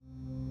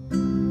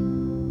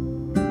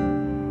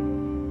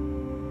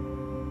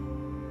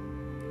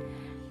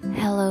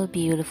Hello,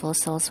 beautiful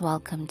souls.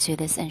 Welcome to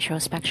this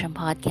introspection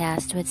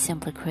podcast with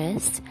Simply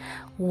Chris.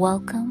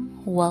 Welcome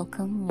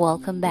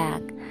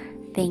back.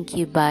 Thank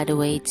you, by the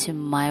way, to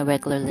my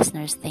regular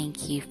listeners.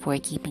 Thank you for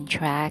keeping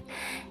track.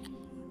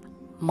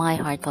 My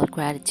heartfelt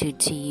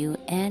gratitude to you,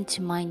 and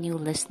to my new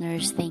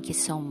listeners, thank you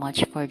so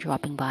much for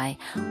dropping by.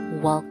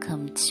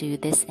 Welcome to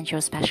this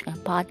introspection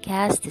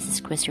podcast. This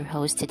is Chris, your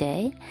host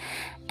today.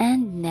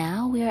 And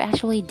now we are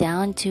actually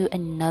down to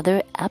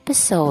another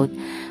episode.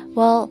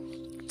 Well,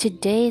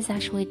 today is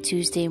actually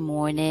Tuesday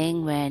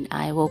morning when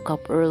I woke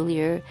up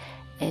earlier.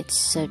 It's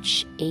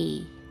such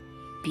a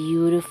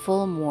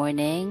beautiful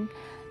morning.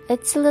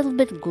 It's a little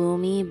bit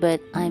gloomy, but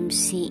I'm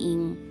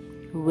seeing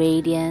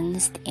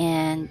radiance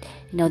and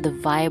the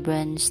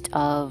vibrance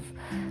of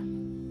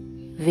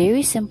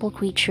very simple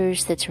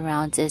creatures that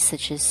surrounds us,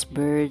 such as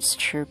birds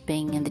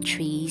chirping in the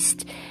trees.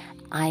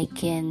 I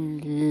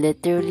can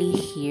literally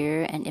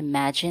hear and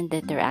imagine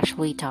that they're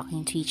actually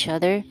talking to each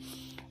other.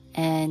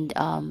 And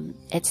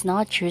it's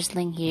not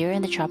drizzling here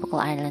in the tropical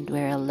island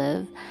where I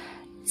live.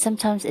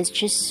 Sometimes it's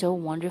just so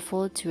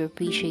wonderful to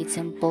appreciate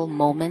simple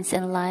moments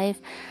in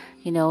life.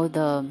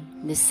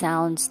 The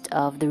sounds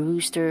of the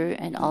rooster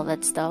and all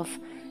that stuff.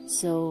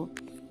 So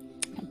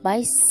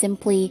by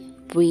simply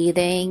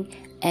breathing,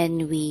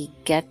 and we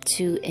get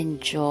to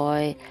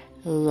enjoy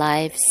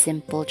life's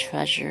simple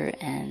treasure,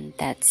 and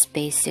that's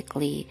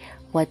basically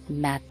what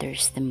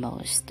matters the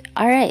most.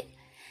 All right.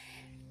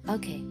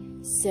 Okay,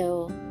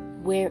 so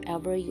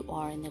wherever you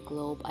are in the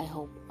globe, I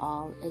hope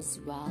all is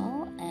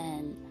well,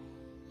 and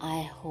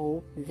I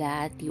hope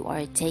that you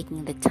are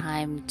taking the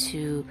time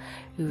to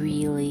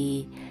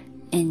really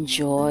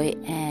enjoy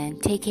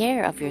and take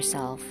care of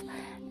yourself.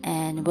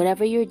 And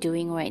whatever you're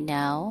doing right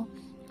now,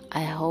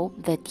 I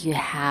hope that you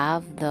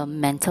have the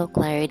mental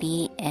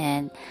clarity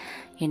and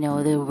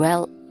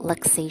the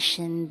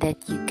relaxation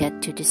that you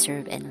get to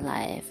deserve in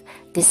life,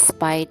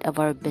 despite of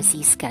our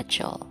busy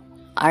schedule.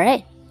 All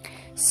right.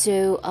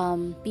 So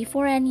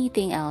before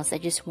anything else, I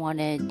just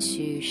wanted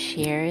to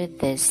share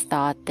this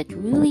thought that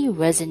really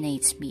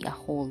resonates me a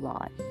whole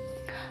lot.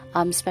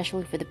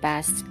 Especially for the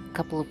past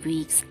couple of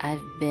weeks,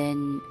 I've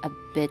been a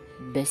bit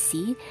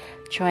busy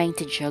trying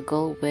to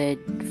juggle with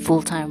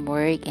full-time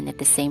work and at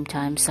the same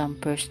time some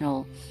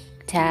personal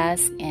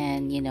tasks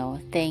and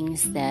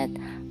things that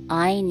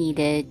I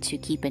needed to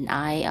keep an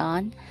eye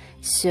on.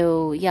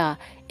 So yeah,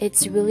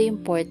 it's really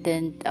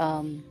important,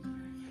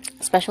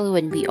 especially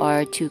when we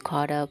are too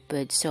caught up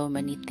with so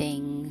many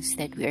things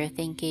that we are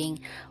thinking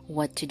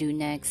what to do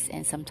next,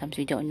 and sometimes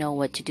we don't know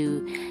what to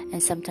do,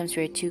 and sometimes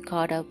we're too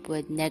caught up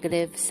with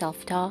negative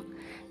self-talk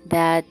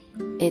that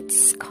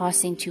it's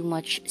causing too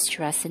much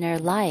stress in our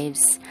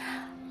lives.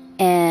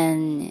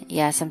 And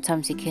yeah,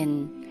 sometimes you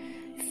can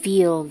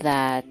feel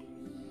that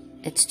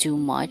it's too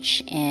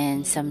much,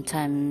 and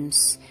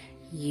sometimes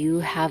you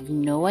have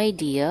no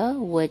idea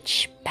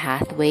which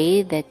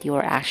pathway that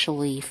you're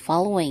actually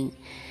following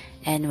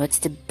and what's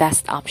the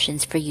best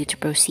options for you to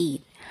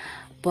proceed.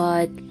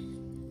 But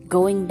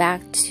going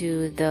back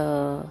to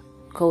the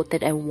quote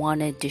that I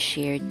wanted to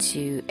share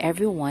to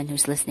everyone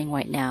who's listening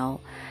right now,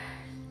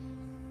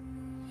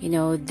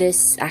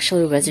 this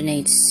actually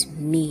resonates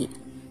me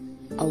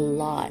a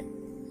lot.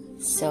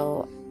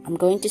 So I'm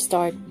going to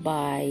start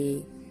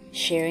by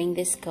sharing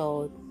this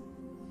quote,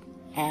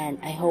 and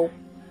I hope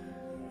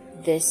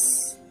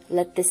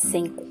let this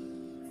sink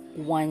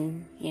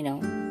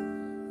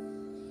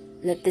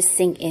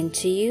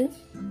into you.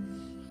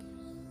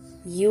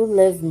 You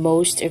live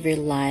most of your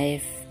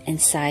life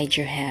inside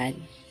your head.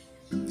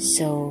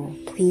 So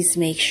please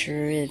make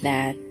sure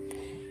that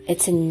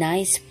it's a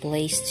nice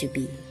place to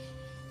be.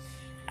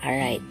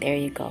 Alright, there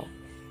you go.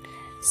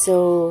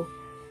 So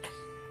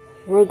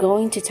we're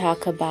going to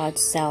talk about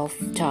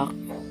self-talk,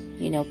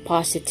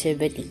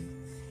 positivity.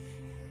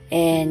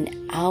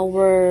 In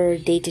our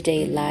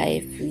day-to-day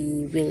life,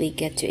 we really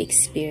get to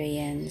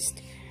experience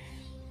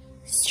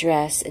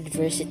stress,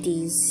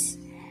 adversities,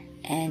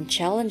 and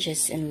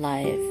challenges in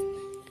life.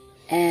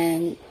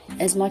 And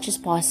as much as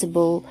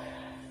possible,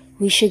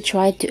 we should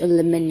try to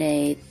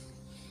eliminate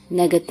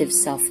negative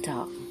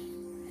self-talk.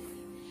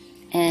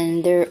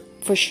 And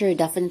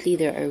definitely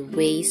there are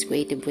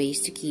creative ways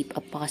to keep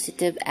a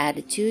positive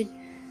attitude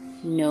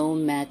no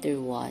matter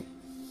what.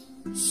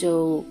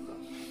 So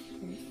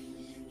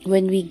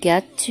when we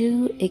get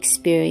to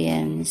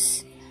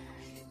experience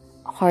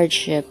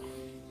hardship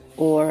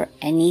or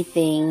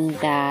anything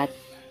that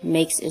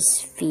makes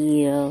us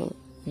feel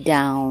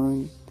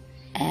down,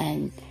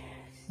 and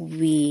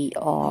we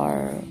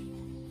are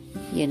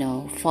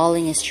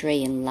falling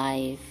astray in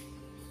life,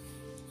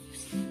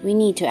 we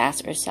need to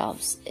ask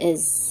ourselves,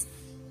 is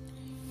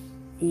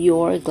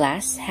your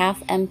glass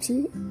half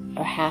empty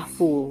or half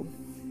full?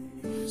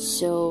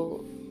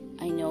 So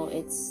I know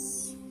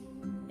it's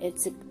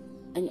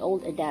an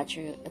old adage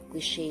or a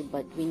cliche,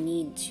 but we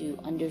need to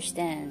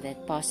understand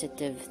that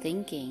positive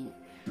thinking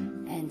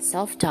and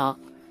self-talk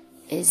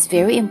is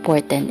very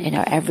important in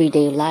our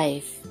everyday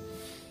life.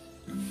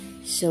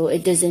 So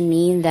it doesn't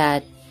mean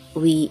that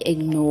we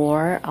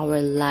ignore our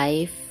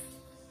life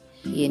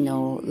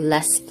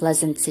less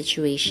pleasant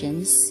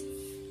situations.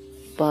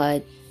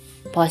 But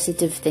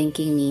positive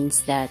thinking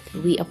means that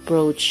we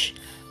approach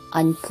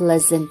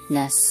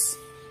unpleasantness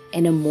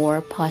in a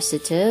more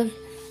positive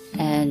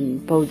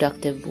and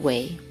productive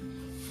way.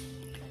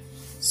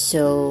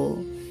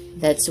 So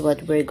that's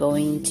what we're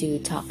going to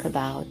talk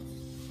about.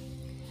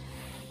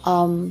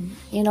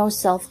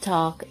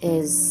 Self-talk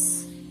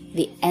is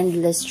the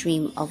endless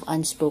stream of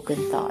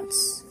unspoken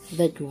thoughts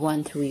that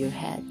run through your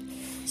head.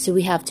 So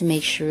we have to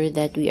make sure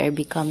that we are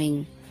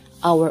becoming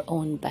our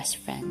own best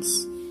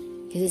friends.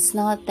 Because it's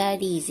not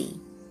that easy.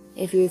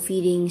 If you're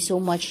feeding so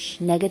much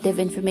negative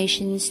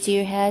information to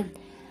your head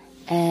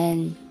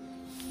and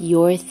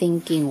you're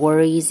thinking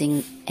worries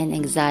and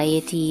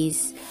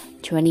anxieties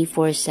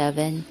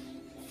 24/7,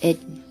 it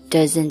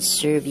doesn't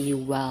serve you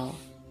well.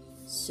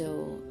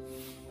 So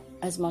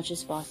as much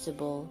as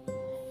possible,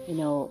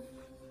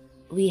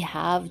 we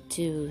have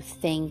to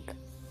think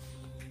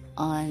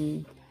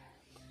on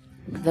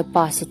the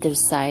positive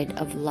side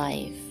of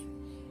life.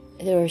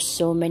 There are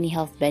so many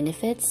health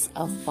benefits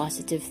of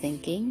positive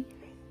thinking.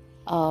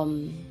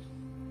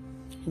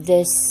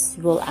 This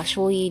will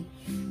actually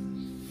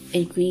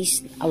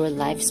increase our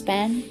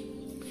lifespan,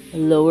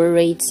 lower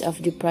rates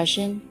of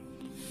depression,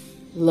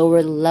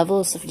 lower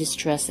levels of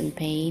distress and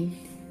pain,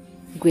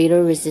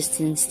 greater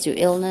resistance to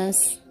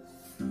illness.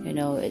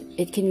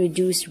 It can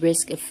reduce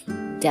risk of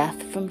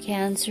death from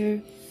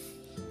cancer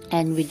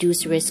and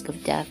reduce risk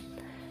of death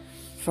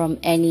from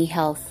any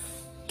health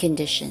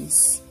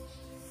conditions.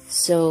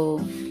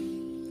 So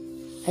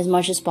as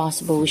much as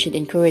possible, we should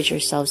encourage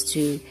ourselves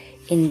to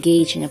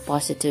engage in a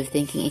positive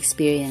thinking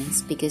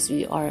experience because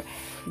we are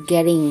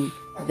getting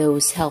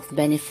those health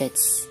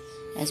benefits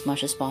as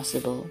much as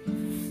possible.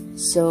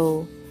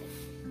 So,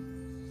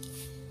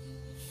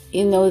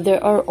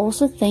 there are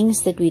also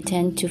things that we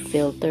tend to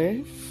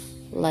filter,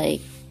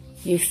 like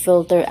you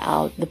filter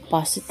out the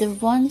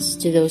positive ones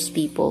to those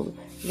people.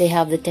 They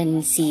have the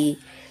tendency,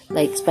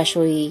 like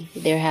especially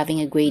they're having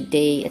a great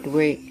day at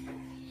work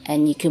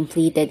and you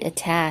completed a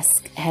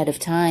task ahead of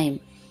time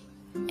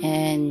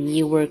and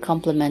you were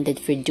complimented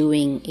for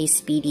doing a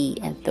speedy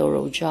and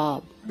thorough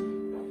job.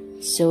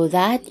 So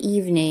that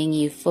evening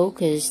you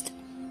focused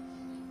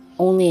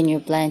only on your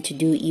plan to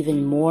do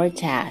even more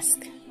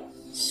tasks.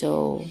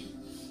 So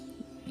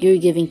you're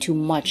giving too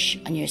much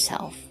on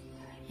yourself.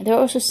 And there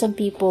are also some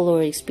people who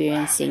are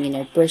experiencing,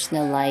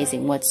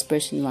 personalizing. What's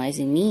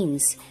personalizing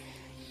means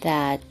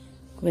that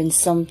when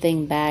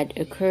something bad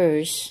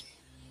occurs,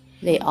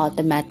 they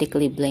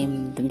automatically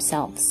blame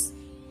themselves.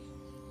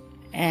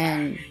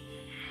 And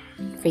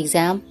for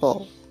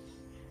example,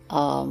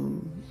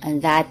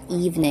 and that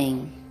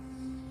evening,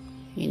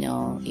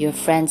 your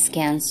friends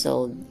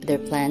canceled their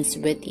plans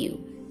with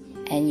you,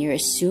 and you're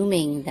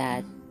assuming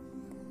that,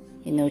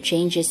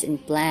 changes in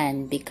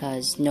plan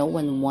because no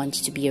one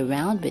wants to be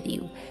around with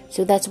you.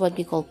 So that's what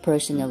we call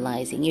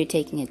personalizing. You're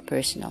taking it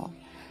personal.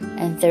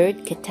 And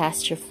third,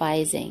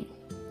 catastrophizing.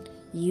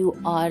 You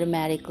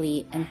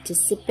automatically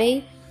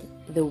anticipate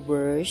the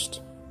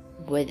worst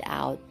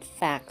without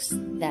facts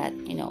that,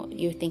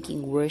 you're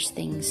thinking worse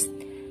things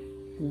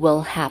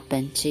will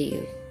happen to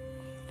you.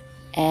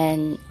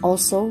 And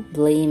also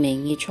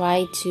blaming.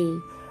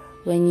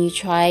 When you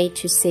try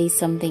to say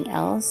something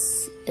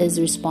else is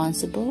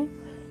responsible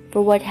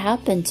for what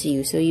happened to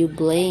you. So you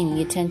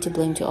tend to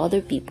blame to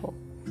other people.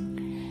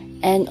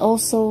 And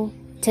also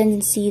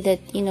tendency that,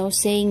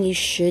 saying you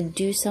should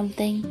do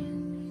something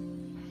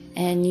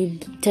and you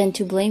tend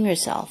to blame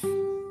yourself.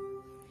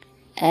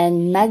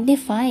 And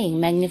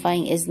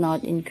magnifying is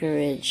not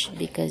encouraged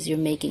because you're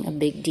making a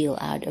big deal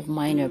out of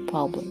minor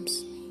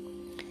problems.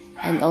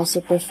 And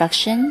also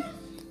perfection,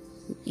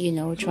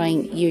 you're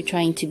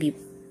trying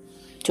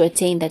to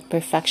attain that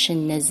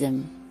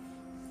perfectionism,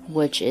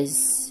 which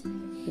is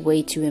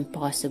way too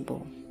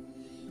impossible.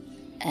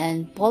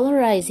 And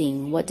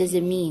polarizing, what does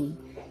it mean?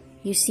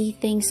 You see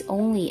things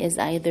only as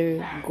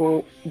either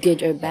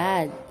good or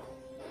bad.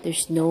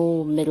 There's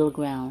no middle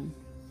ground.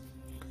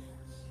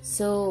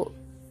 So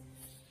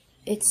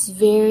it's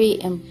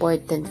very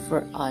important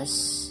for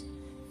us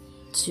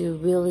to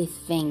really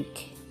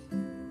think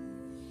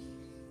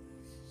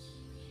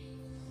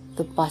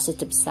the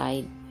positive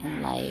side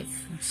in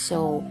life.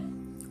 So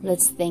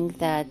let's think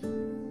that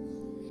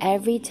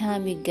every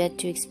time we get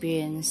to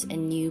experience a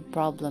new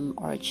problem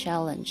or a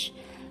challenge,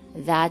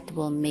 that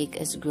will make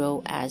us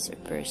grow as a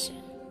person.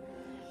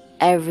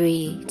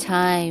 Every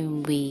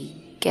time we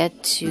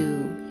get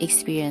to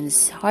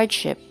experience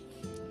hardship,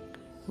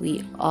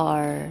 we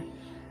are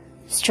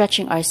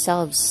stretching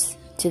ourselves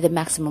to the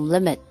maximum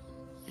limit.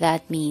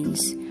 That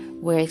means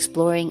we're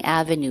exploring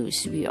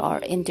avenues. We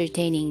are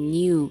entertaining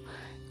new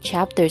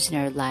chapters in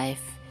our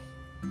life.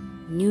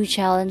 New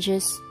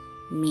challenges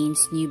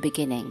means new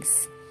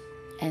beginnings.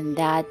 And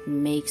that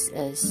makes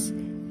us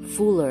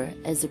fuller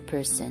as a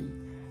person.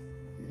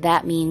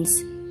 That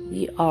means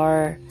we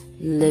are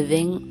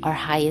living our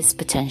highest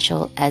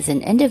potential as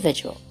an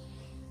individual.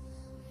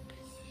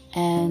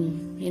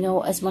 And,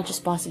 as much as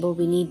possible,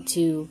 we need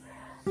to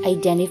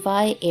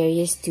identify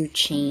areas to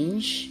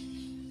change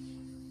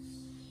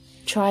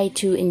try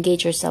to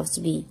engage ourselves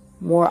to be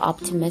more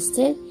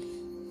optimistic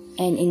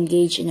and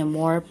engage in a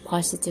more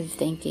positive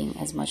thinking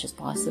as much as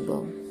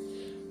possible.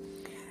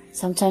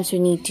 Sometimes we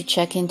need to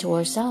check into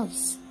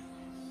ourselves.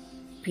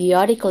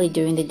 Periodically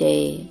during the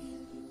day,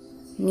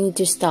 we need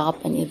to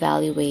stop and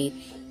evaluate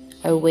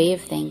our way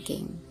of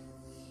thinking.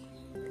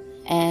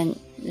 And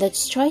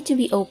let's try to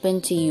be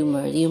open to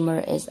humor. Humor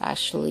is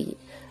actually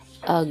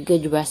a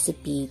good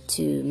recipe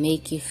to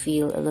make you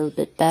feel a little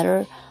bit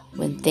better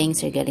when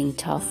things are getting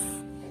tough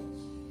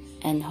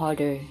and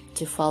harder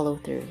to follow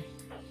through.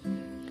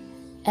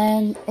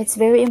 And it's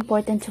very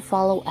important to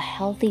follow a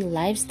healthy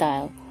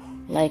lifestyle,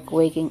 like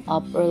waking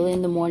up early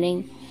in the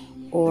morning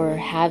or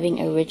having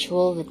a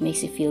ritual that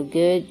makes you feel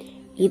good,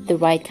 eat the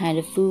right kind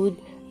of food,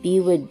 be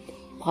with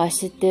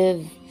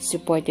positive,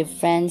 supportive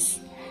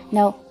friends.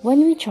 Now, when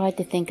we try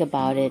to think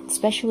about it,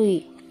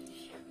 especially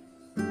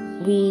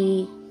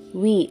we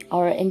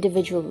are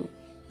individual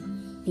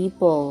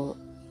people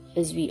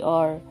as we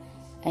are,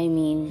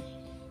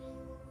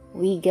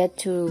 we get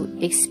to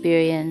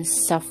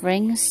experience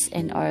sufferings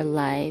in our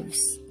lives,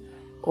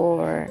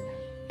 or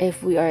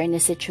if we are in a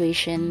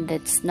situation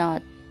that's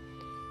not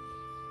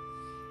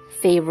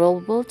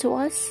favorable to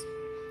us,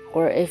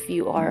 or if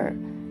you are,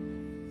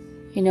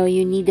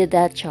 you needed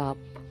that job,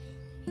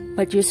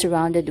 but you're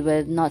surrounded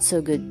with not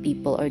so good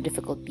people or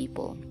difficult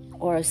people,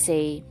 or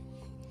say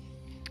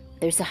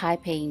there's a high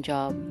paying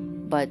job,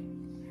 but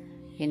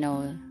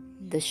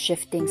the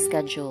shifting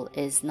schedule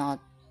is not,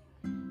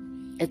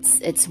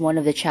 it's one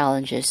of the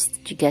challenges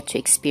to get to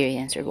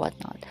experience or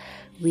whatnot.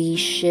 We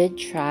should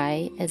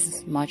try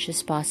as much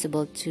as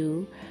possible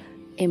to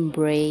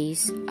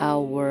embrace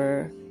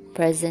our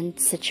present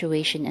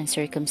situation and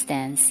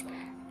circumstance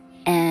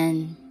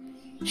and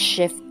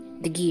shift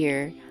the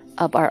gear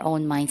of our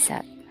own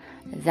mindset,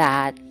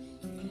 that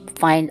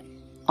find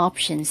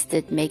options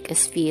that make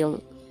us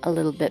feel a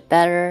little bit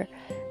better,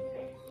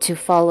 to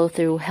follow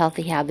through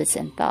healthy habits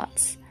and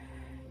thoughts,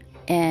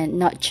 and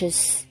not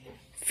just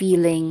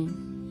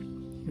feeling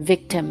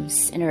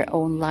victims in our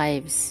own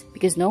lives,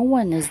 because no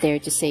one is there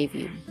to save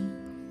you.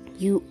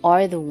 You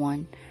are the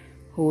one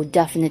who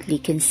definitely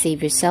can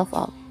save yourself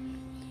up.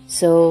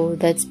 So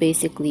that's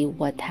basically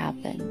what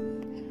happened.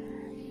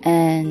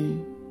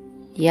 And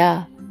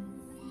yeah,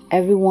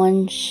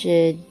 everyone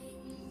should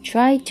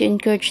try to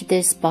encourage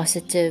this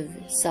positive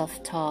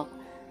self-talk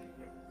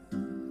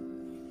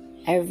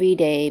every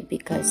day,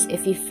 because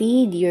if you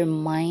feed your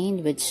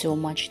mind with so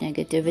much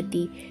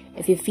negativity,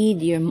 if you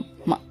feed your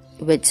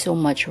with so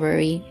much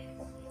worry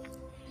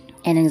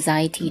and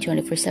anxiety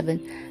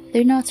 24/7,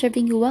 they're not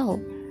serving you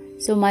well.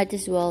 So might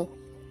as well,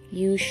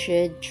 you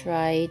should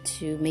try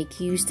to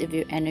make use of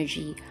your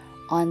energy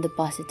on the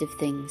positive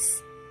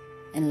things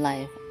in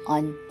life,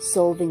 on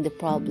solving the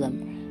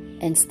problem,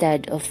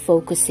 instead of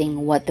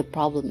focusing what the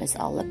problem is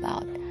all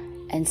about,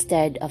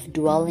 instead of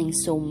dwelling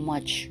so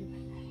much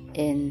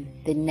in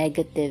the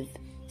negative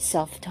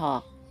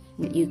self-talk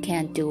that you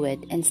can't do it.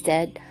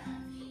 Instead,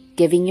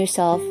 giving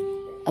yourself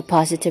a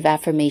positive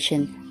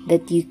affirmation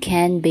that you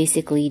can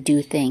basically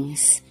do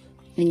things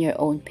in your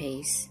own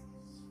pace.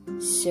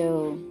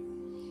 So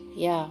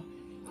yeah,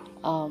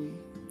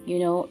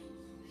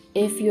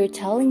 if you're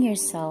telling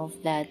yourself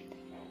that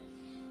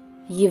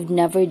you've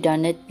never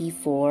done it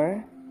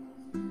before,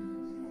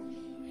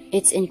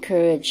 it's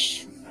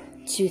encouraged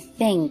to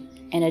think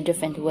in a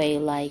different way,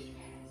 like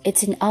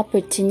it's an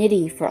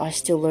opportunity for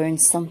us to learn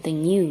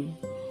something new.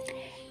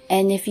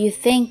 And if you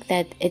think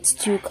that it's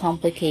too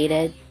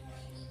complicated,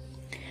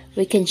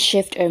 we can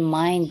shift our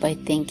mind by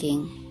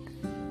thinking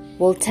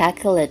we'll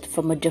tackle it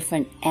from a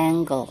different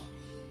angle.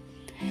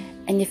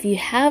 And if you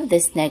have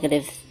this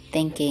negative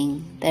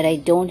thinking that I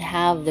don't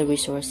have the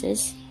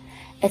resources,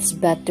 it's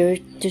better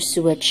to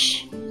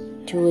switch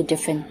to a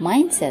different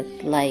mindset,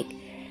 like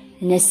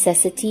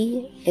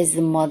necessity is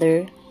the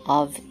mother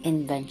of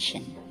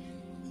invention.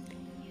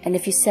 And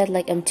if you said,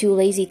 like, I'm too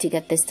lazy to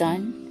get this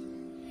done,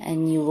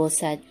 and you will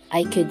say,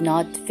 I could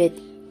not fit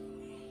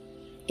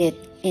it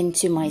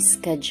into my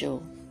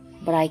schedule,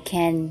 but I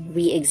can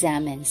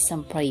re-examine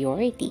some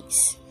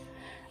priorities.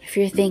 If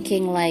you're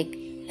thinking like,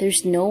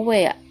 there's no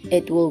way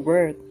it will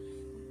work,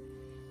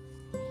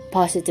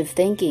 positive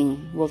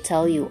thinking will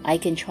tell you, I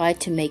can try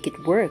to make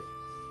it work.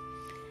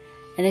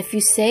 And if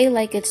you say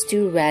like it's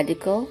too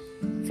radical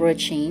for a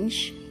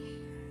change,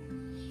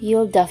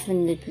 you'll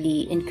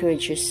definitely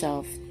encourage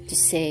yourself to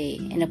say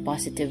in a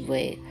positive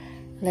way,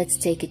 let's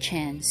take a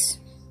chance.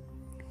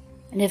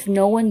 And if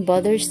no one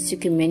bothers to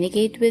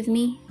communicate with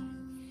me,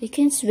 you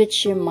can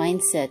switch your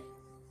mindset,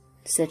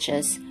 such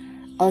as,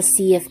 I'll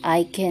see if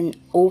I can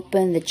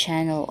open the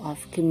channel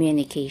of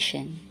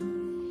communication.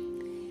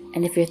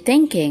 And if you're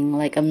thinking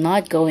like, I'm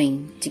not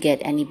going to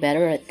get any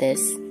better at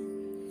this,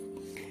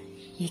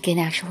 you can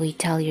actually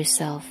tell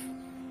yourself,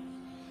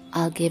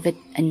 I'll give it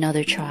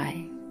another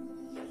try.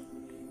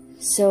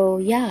 So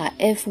yeah,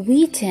 if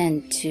we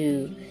tend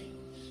to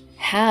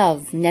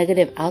have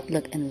negative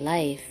outlook in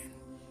life,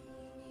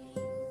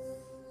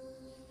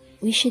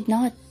 we should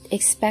not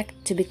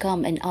expect to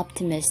become an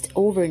optimist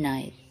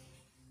overnight.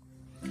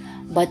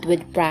 But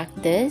with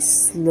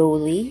practice,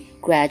 slowly,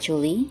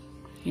 gradually,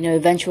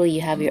 eventually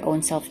you have your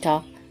own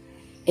self-talk.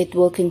 It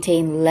will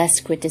contain less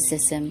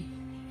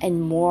criticism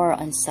and more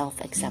on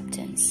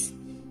self-acceptance.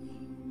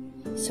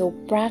 So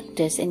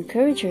practice,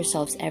 encourage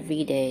yourselves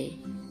every day.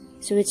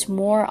 So it's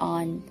more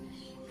on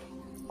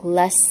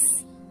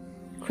less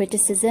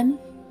criticism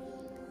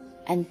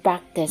and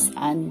practice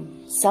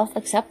on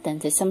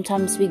self-acceptance.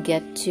 Sometimes we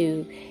get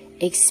to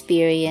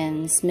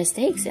experience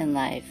mistakes in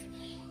life,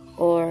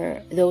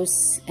 or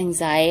those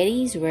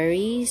anxieties,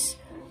 worries,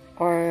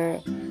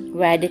 or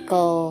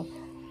radical,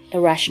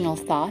 irrational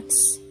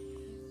thoughts.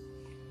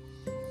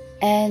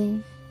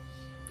 And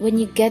when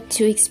you get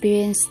to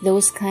experience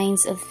those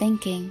kinds of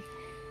thinking,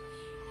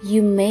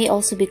 you may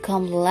also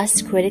become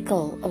less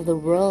critical of the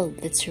world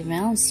that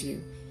surrounds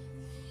you.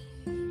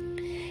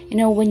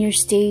 When your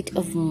state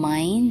of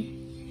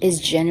mind is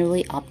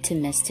generally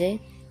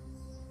optimistic,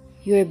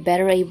 you're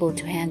better able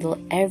to handle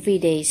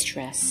everyday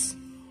stress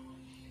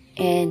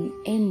in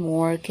a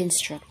more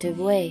constructive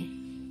way.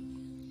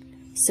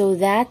 So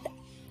that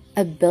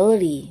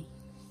ability,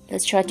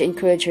 let's try to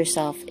encourage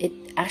yourself, it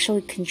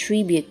actually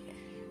contributes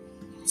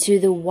to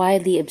the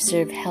widely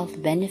observed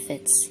health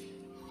benefits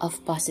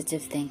of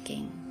positive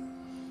thinking.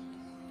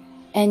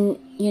 And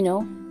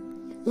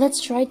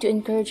let's try to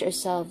encourage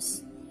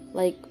ourselves,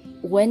 like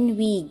when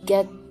we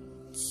get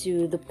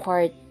to the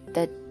part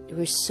that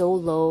we're so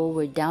low,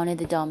 we're down in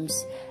the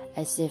dumps,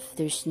 as if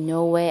there's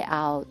no way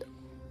out,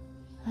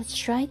 let's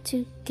try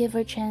to give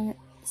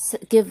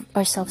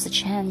ourselves a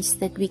chance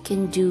that we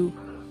can do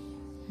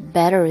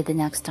better the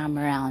next time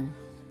around.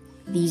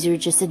 These are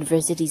just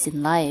adversities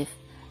in life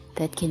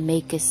that can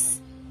make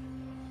us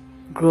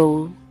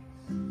grow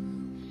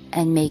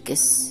and make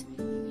us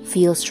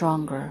feel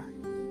stronger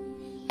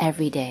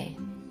every day.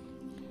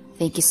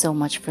 Thank you so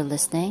much for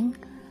listening.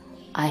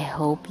 I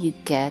hope you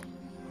get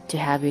to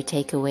have your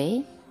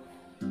takeaway.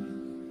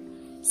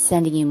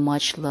 Sending you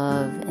much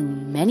love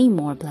and many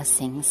more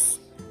blessings.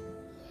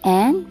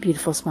 And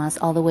beautiful smiles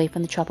all the way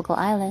from the tropical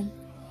island.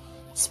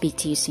 Speak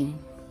to you soon.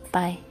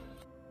 Bye.